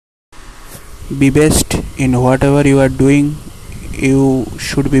be best in whatever you are doing. You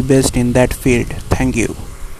should be best in that field. Thank you.